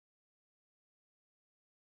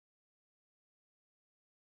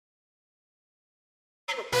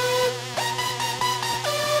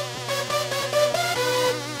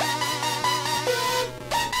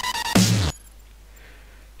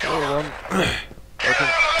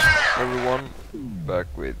everyone, back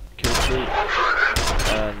with KireFlu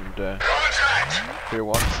and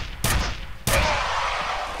F.E.A.R.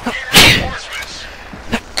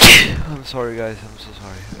 I'm sorry guys, I'm so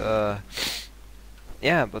sorry.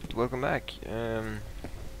 Yeah, but welcome back. Let's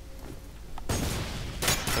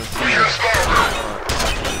see what's next now.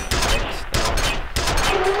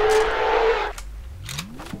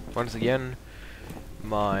 Once again,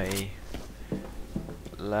 my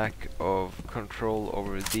lack of control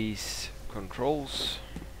over these controls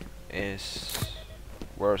is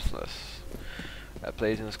worthless. I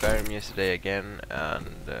played in Skyrim yesterday again,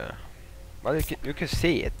 and well, you can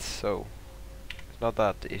see it, so it's not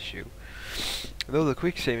that the issue. Though the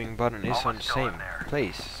quick saving button is on the same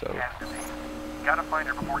place, so. Gotta find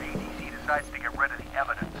her before ADC decides to get rid of the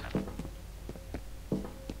evidence.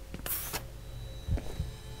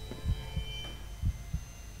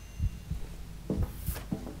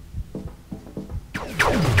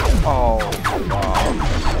 Oh, wow.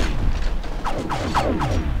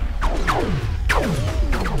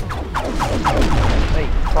 Hey,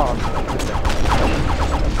 fuck.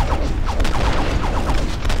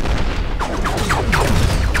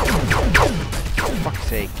 For fuck's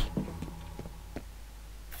sake.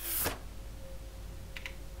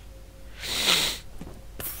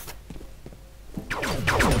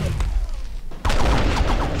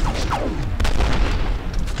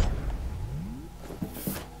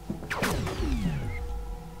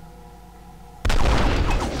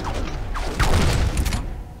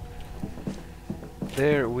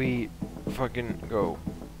 There we fucking go.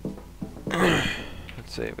 Let's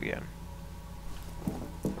save again.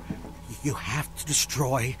 You have to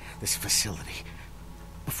destroy this facility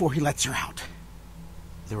before he lets her out.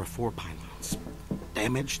 There are 4 pylons.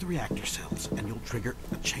 Damage the reactor cells and you'll trigger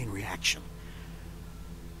a chain reaction.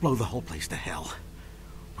 Blow the whole place to hell,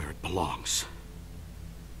 where it belongs.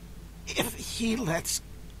 If he lets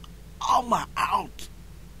Alma out,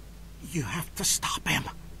 you have to stop him.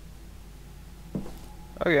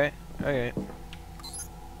 Okay, okay.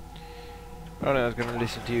 I don't know, I was gonna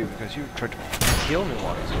listen to you because you tried to kill me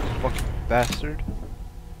once, you fucking bastard.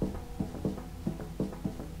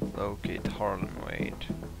 Locate Harlan Wade.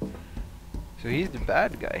 So he's the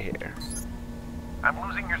bad guy here. I'm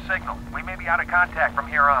losing your signal. We may be out of contact from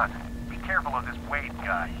here on. Be careful of this Wade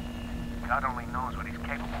guy. God only knows what he's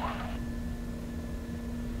capable of.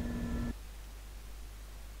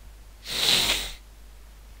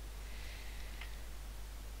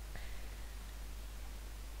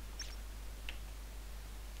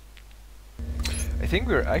 I think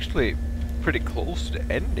we're actually pretty close to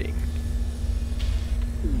the ending.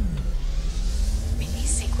 Release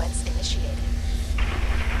sequence initiated.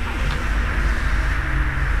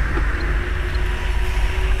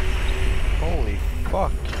 Holy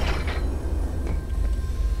fuck.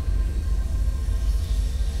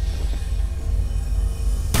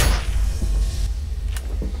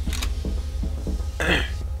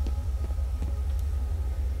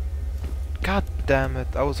 God damn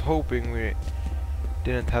it, I was hoping we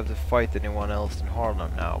didn't have to fight anyone else in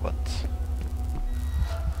Harlem now, but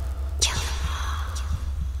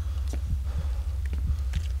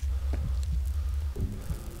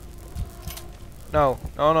no.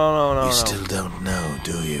 You still don't know,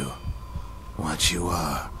 do you? What you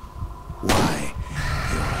are, why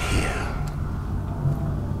you're here.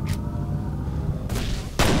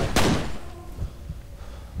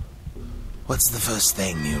 What's the first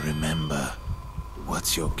thing you remember?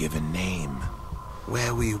 What's your given name?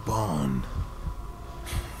 Where were you born?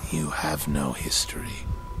 You have no history.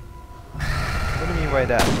 What do you mean by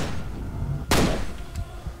that?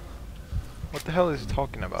 What the hell is he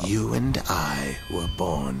talking about? You and I were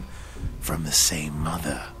born from the same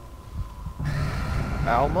mother.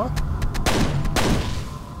 Alma?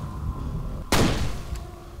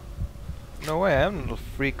 No way, I'm not a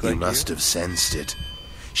freak like you. You must have sensed it.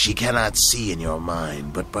 She cannot see in your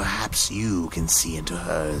mind, but perhaps you can see into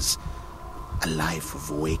hers. A life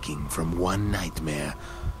of waking from one nightmare,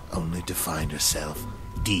 only to find herself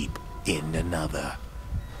deep in another.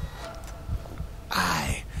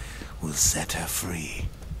 I will set her free.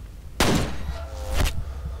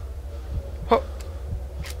 Huh.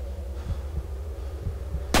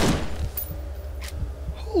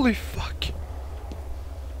 Holy fuck.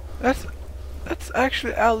 That's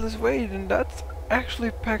actually Alice Wade, and that's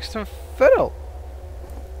actually Paxton Fiddle.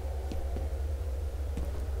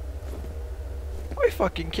 I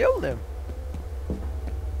fucking killed him.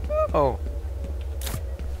 Oh.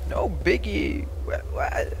 No biggie.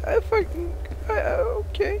 I fucking...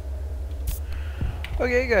 okay.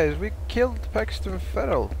 Okay guys, we killed Paxton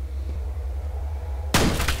Fiddle.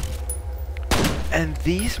 And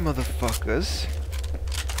these motherfuckers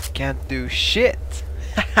can't do shit.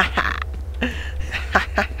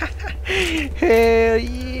 Hell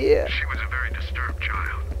yeah. She was a very disturbed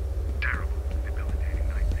child. Terrible, debilitating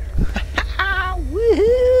nightmare.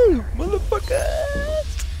 Woohoo!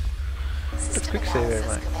 Motherfuckers! System quick save there, analysis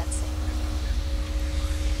Mike. commencing.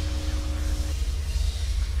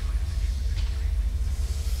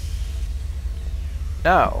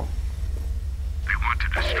 Now. They want to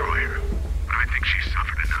destroy her, but I think she's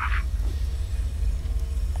suffered enough.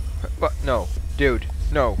 What? No. Dude.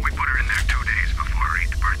 No. We put her in there 2 days before her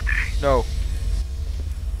 8th birthday. No.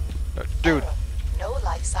 No. Dude. Error. No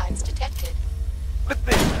life signs detected. Let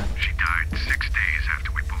me. She died 6 days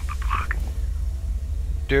after we pulled the plug.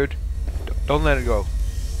 Dude. Don't let it go.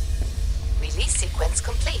 Release sequence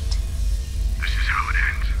complete. This is how it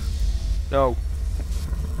ends. No.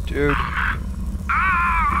 Dude.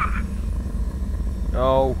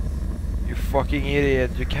 No. You fucking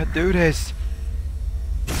idiot. You can't do this.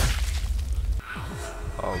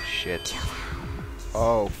 Oh shit.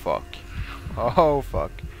 Oh fuck. Oh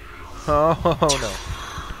fuck. Oh no.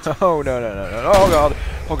 Oh no no no no. Oh god.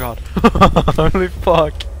 Oh god. Holy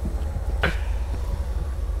fuck.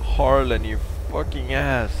 Harlan, you fucking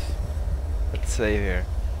ass. Let's save here.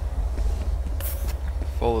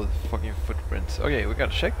 Follow the fucking footprints. Okay, we got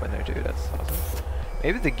a checkpoint there too. That's awesome.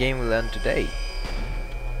 Maybe the game will end today.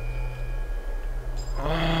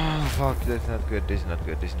 Oh fuck, that's not good, this is not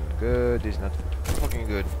good, this is not good, this is not fucking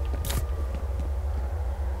good.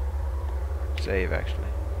 Save actually.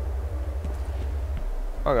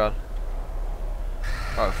 Oh god.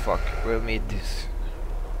 Oh fuck, we'll meet this.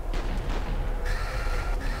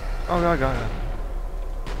 Oh god, god, god.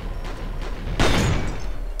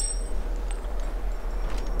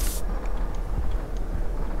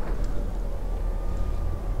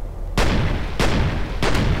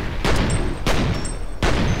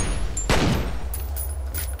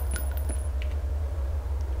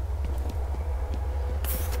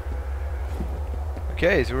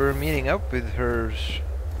 Okay, so we're meeting up with her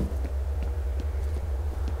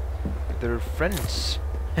friends.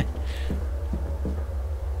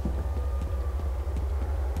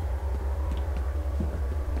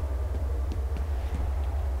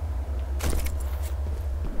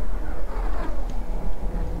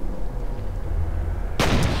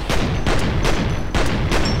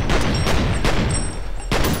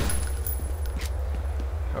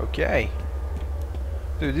 Okay.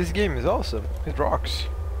 Dude, this game is awesome. It rocks.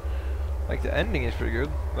 Like, the ending is pretty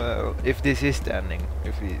good. Well, if this is the ending,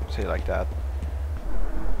 if we say like that.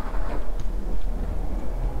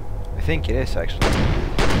 I think it is, actually.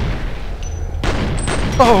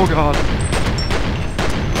 Oh god!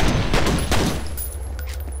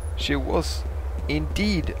 She was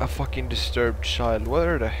indeed a fucking disturbed child.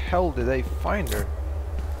 Where the hell did they find her?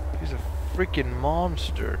 She's a freaking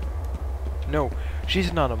monster. No,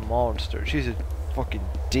 she's not a monster. She's a fucking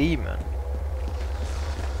demon.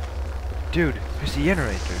 Dude, there's the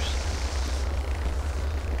generators.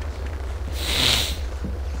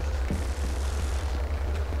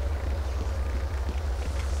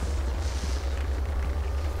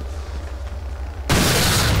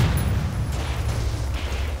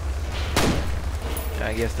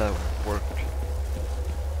 I guess that worked.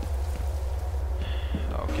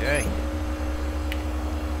 Okay.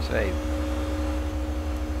 Save.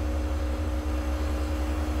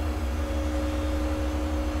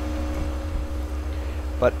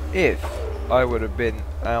 But if I would have been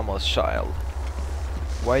Alma's child,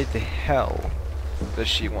 why the hell does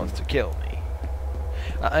she want to kill me?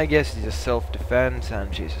 I guess it's a self-defense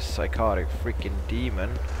and she's a psychotic freaking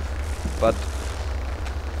demon, but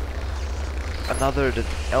another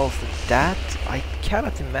else than that, I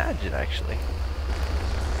cannot imagine actually.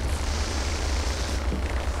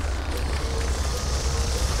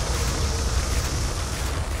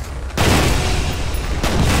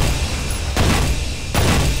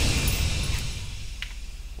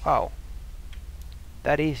 Wow.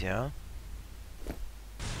 That easy, huh?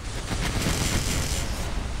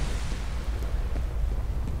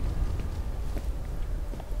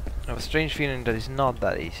 I have a strange feeling that it's not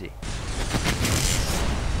that easy.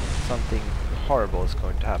 Something horrible is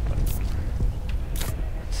going to happen.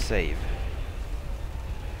 Save.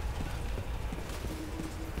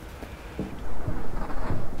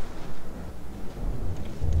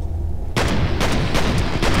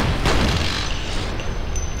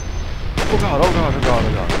 Oh god, oh god, oh god,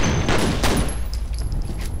 oh god.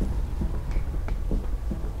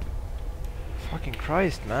 Fucking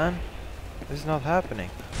Christ, man. This is not happening.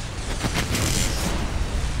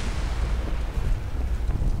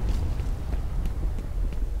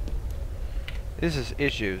 This is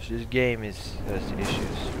issues. This game has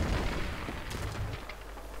issues.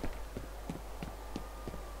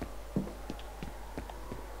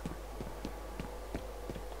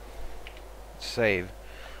 Save.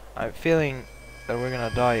 I'm feeling that we're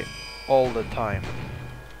gonna die all the time.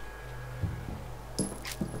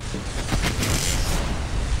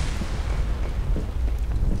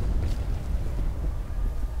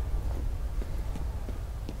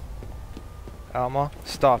 Alma,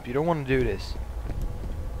 stop. You don't want to do this.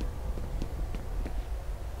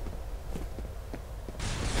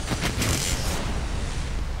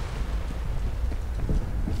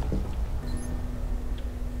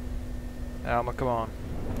 Alma, come on.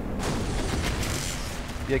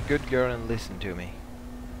 Be a good girl and listen to me.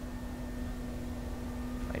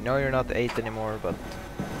 I know you're not 8 anymore, but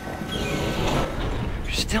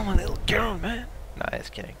you're still a little girl, man. Nah,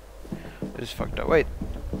 just kidding. This is fucked up. Wait.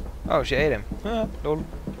 Oh, she ate him. Ah, lol.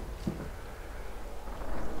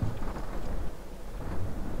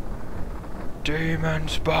 Demon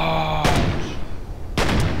spawns!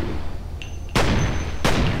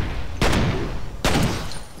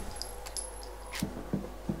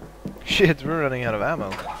 Shit, we're running out of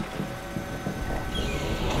ammo.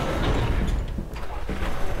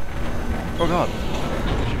 Oh god,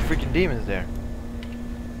 there's freaking demons there.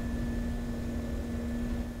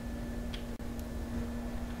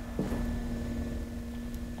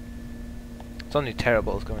 Something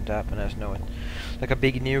terrible is going to happen, I just know it. Like a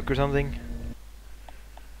big nuke or something.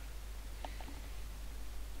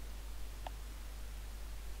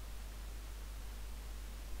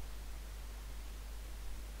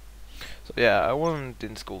 So yeah, I wasn't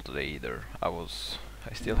in school today either. I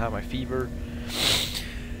still have my fever.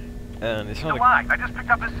 And it's not I just picked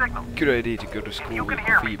up his signal. a good idea to go to school You with can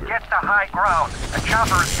hear a me. fever. Get to high ground. A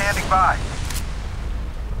chopper is standing by.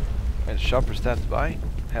 And the shopper stands by?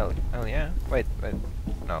 Hell yeah. Wait,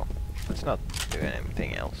 no. Let's not do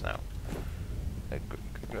anything else now.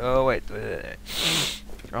 Oh wait.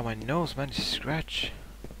 Oh, my nose managed to scratch.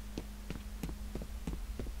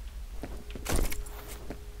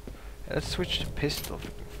 Let's switch to pistol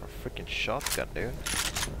for freaking shotgun, dude.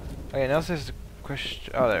 Okay, now there's the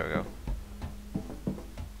question. Oh, there we go.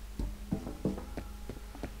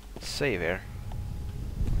 Save here.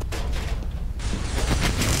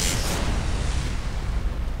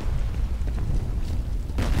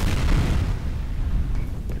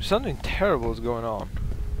 Something terrible is going on.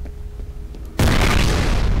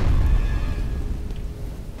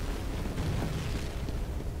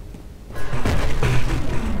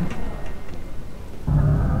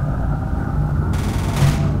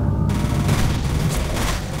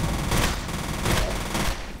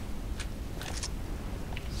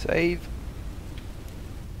 Save.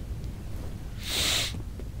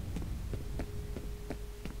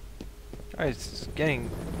 Oh, it's getting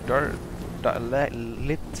dark.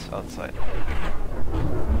 Lit outside.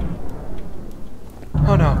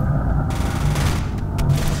 Oh no!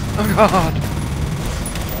 Oh god!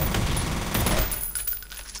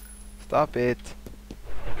 Stop it!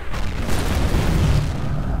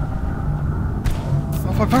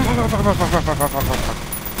 Oh fuck! Fuck!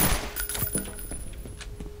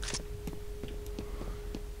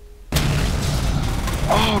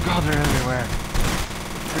 Oh god, they're everywhere!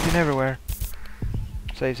 Freaking everywhere!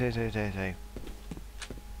 Save.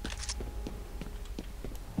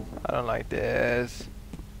 I don't like this.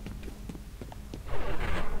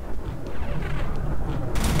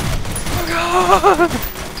 Oh god!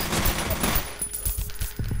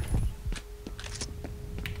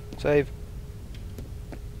 Save.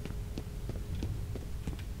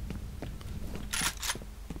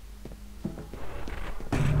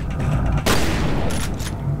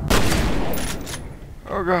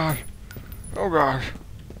 Oh god. Oh god.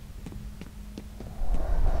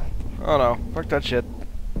 Oh no, fuck that shit.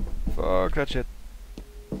 Fuck that shit.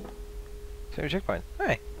 Save your checkpoint.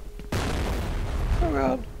 Hey. Oh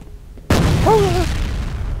god. Oh god.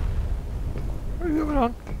 What are you going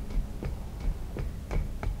on?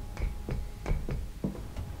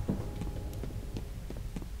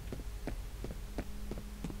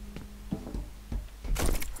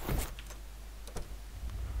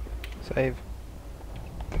 Save.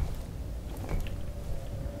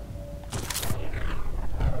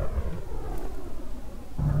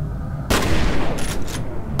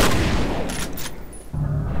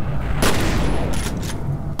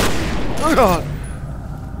 Oh god!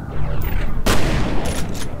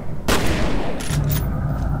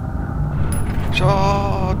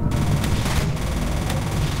 Shot!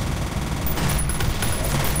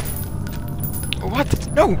 What?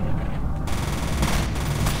 No!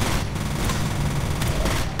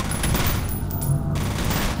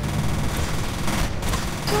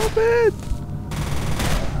 Stop it!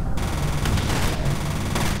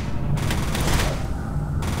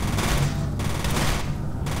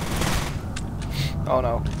 Oh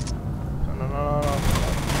no. No, no, no, no, no.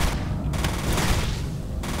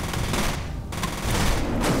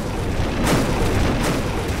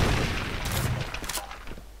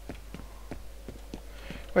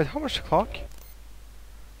 Wait, how much the clock?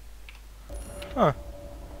 Huh.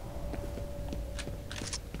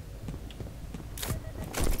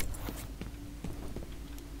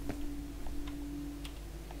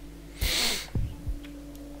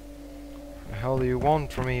 The hell do you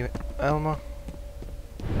want from me, Elma?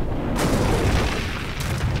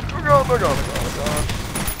 Oh god, oh god, oh god, oh god.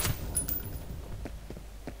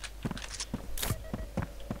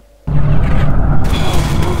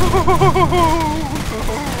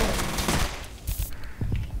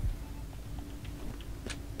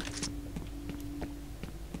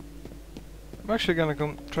 I'm actually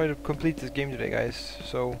gonna try to complete this game today, guys,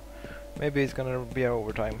 so maybe it's gonna be an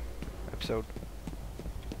overtime episode.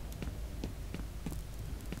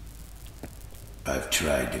 I've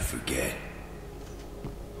tried to forget.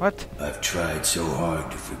 What? I've tried so hard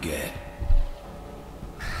to forget.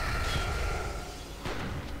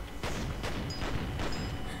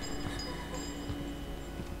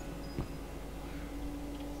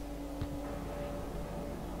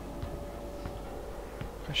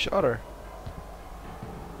 I shot her.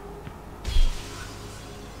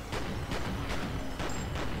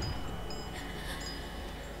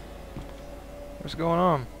 What's going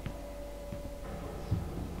on?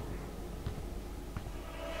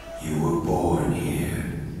 You were born here,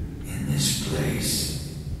 in this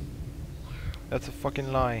place. That's a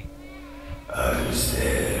fucking lie. I was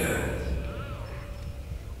there.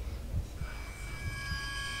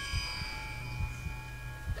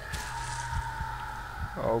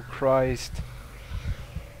 Oh Christ.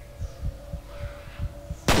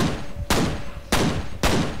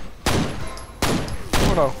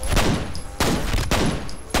 Oh no.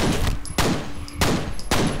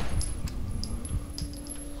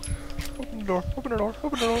 Open the door, open the door,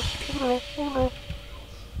 open the door, open the door, open the door.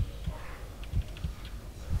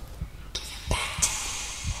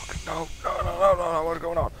 No, no, no, no, no, no, what's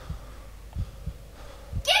going on?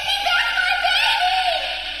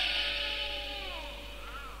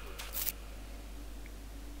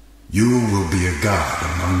 You will be a god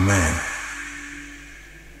among men.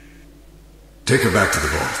 Take her back to the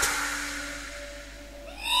vault.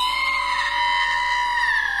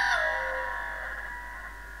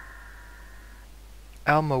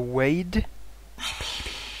 Alma Wade?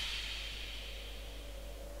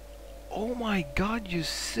 Oh my god, you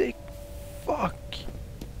sick fuck.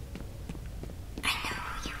 I know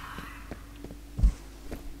who you are.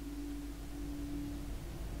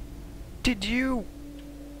 Did you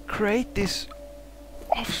create this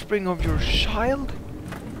offspring of your child?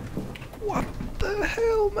 What the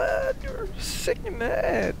hell, man? You're sick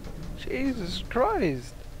mad. Jesus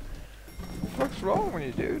Christ. What's wrong with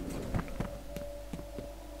you, dude?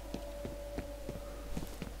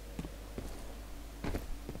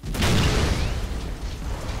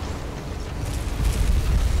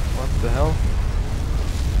 What the hell?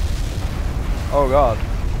 Oh god.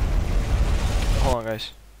 Hold on,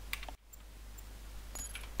 guys.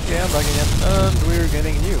 Okay, I'm back again, and we're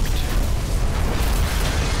getting nuked.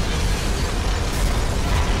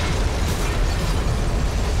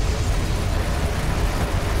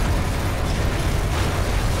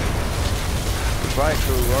 Goodbye,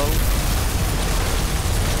 crew world.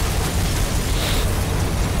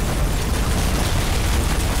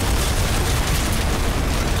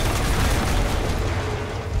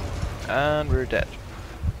 And we're dead.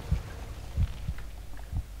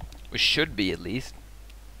 We should be, at least.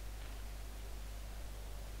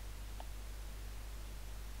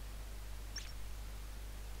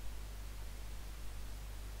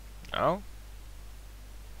 Oh?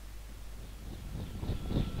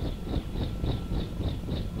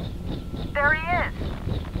 There he is!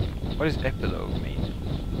 What does epilogue mean?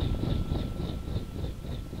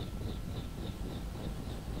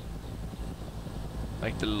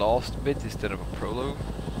 Like the last bit instead of a prologue?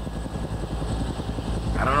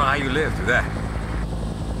 I don't know how you lived through that.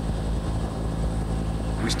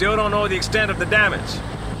 We still don't know the extent of the damage.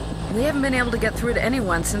 We haven't been able to get through to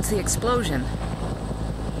anyone since the explosion.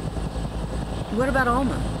 What about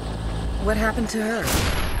Alma? What happened to her?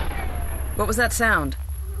 What was that sound?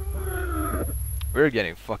 We're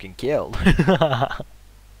getting fucking killed.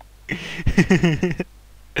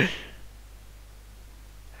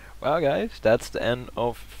 Well guys, that's the end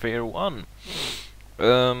of F.E.A.R. 1.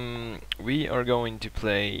 We are going to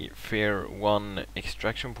play F.E.A.R. 1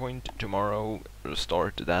 Extraction Point tomorrow. We'll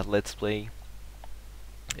start that Let's Play.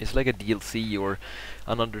 It's like a DLC or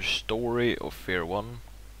another story of F.E.A.R. 1.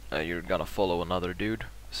 You're gonna follow another dude,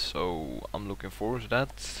 so I'm looking forward to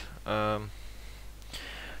that.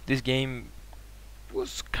 This game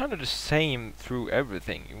was kind of the same through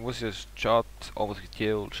everything. It was just shot, almost get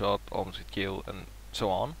killed, shot, almost get killed, and so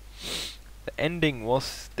on. The ending was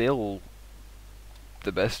still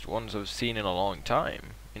the best ones I've seen in a long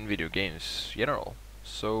time in video games general.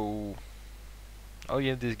 So I'll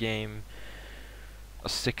give this game a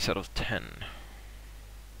 6 out of 10.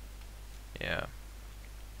 Yeah.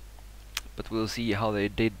 But we'll see how they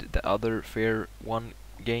did the other F.E.A.R. 1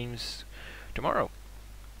 games tomorrow.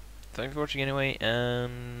 Thanks for watching anyway,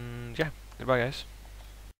 and yeah, goodbye guys.